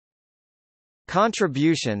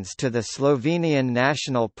Contributions to the Slovenian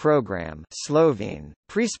National Program Slovene,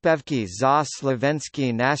 Prispevki za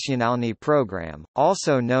Slovenski nacionalni program,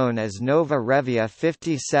 also known as Nova Revija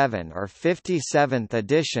 57 or 57th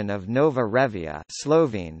edition of Nova Revija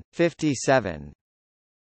Slovene, 57.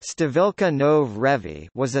 Številka nov revi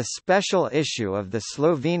was a special issue of the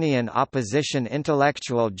Slovenian opposition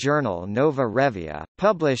intellectual journal Nova Revija,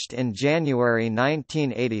 published in January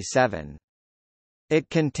 1987. It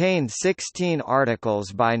contained 16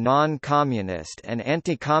 articles by non-communist and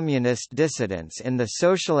anti-communist dissidents in the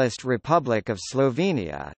Socialist Republic of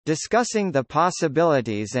Slovenia, discussing the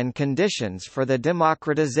possibilities and conditions for the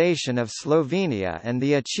democratization of Slovenia and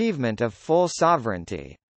the achievement of full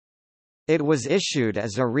sovereignty. It was issued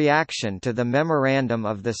as a reaction to the memorandum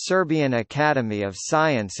of the Serbian Academy of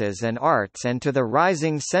Sciences and Arts and to the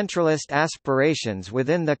rising centralist aspirations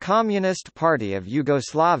within the Communist Party of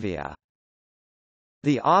Yugoslavia.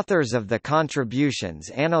 The authors of the contributions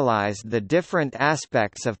analyzed the different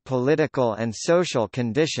aspects of political and social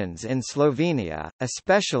conditions in Slovenia,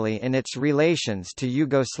 especially in its relations to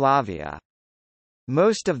Yugoslavia.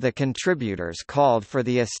 Most of the contributors called for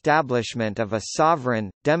the establishment of a sovereign,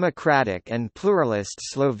 democratic and pluralist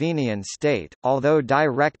Slovenian state, although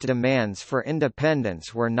direct demands for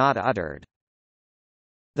independence were not uttered.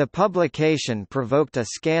 The publication provoked a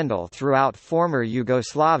scandal throughout former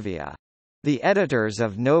Yugoslavia. The editors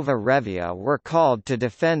of Nova Revija were called to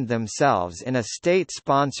defend themselves in a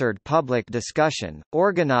state-sponsored public discussion,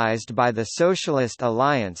 organized by the Socialist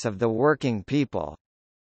Alliance of the Working People.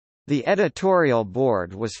 The editorial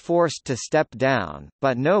board was forced to step down,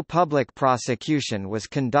 but no public prosecution was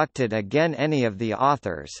conducted against any of the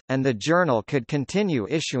authors, and the journal could continue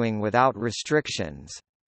issuing without restrictions.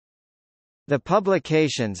 The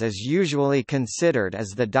publications is usually considered as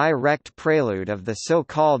the direct prelude of the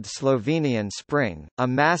so-called Slovenian Spring, a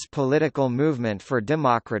mass political movement for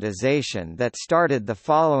democratization that started the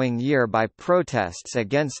following year by protests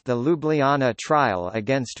against the Ljubljana trial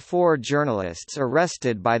against 4 journalists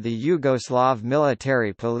arrested by the Yugoslav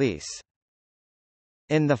military police.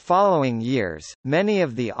 In the following years, many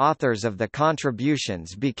of the authors of the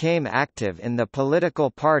contributions became active in the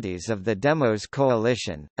political parties of the Demos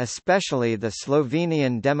coalition, especially the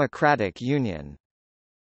Slovenian Democratic Union.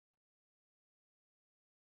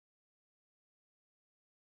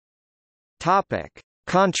 Topic: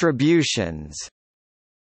 Contributions.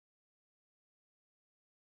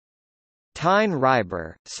 Tine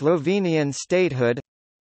Reiber, Slovenian Statehood.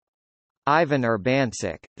 Ivan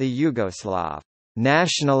Urbancic, the Yugoslav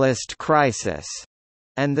nationalist crisis,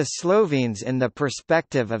 and the Slovenes in the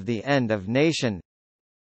perspective of the end of nation.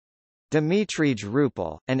 Dimitrij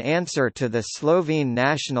Rupel, an answer to the Slovene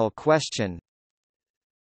national question.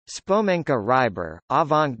 Spomenka Reiber,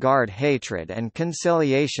 avant-garde hatred and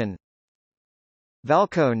conciliation.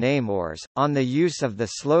 Veljko Namors, on the use of the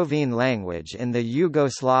Slovene language in the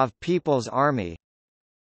Yugoslav People's Army.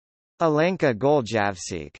 Alenka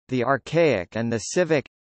Goljavsik, the archaic and the civic.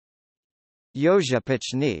 Jože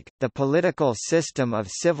Pučnik, the political system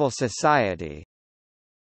of civil society.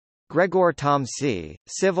 Gregor Tomci,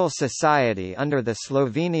 civil society under the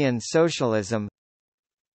Slovenian socialism.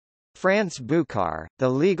 Franz Bučar, the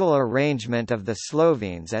legal arrangement of the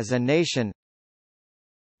Slovenes as a nation.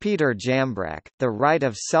 Peter Jambrek, the right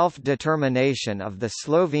of self-determination of the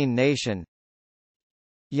Slovene nation.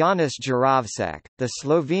 Janez Juravsek, the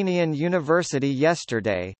Slovenian University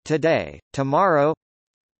yesterday, today, tomorrow.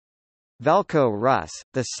 Veljko Rus,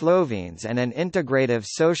 the Slovenes and an integrative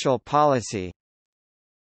social policy.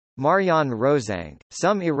 Marjan Rozank,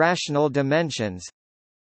 some irrational dimensions.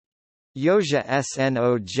 Jože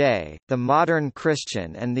Snoj, the modern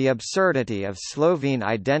Christian and the absurdity of Slovene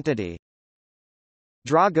identity.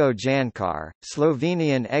 Drago Jankar,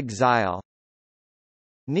 Slovenian exile.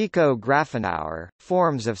 Nico Grafenauer,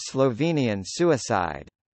 forms of Slovenian suicide.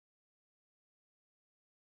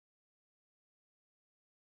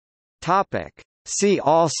 Topic. See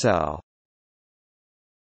also: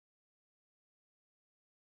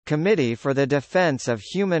 Committee for the Defense of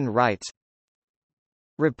Human Rights,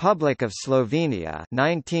 Republic of Slovenia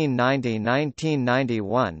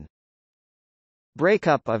 1990–1991,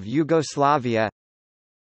 Breakup of Yugoslavia,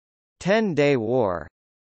 10-Day War,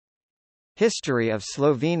 History of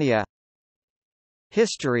Slovenia,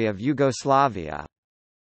 History of Yugoslavia.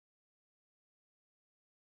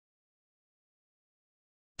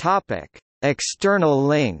 Topic: External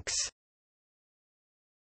links.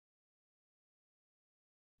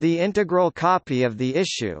 The integral copy of the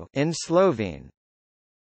issue in Slovene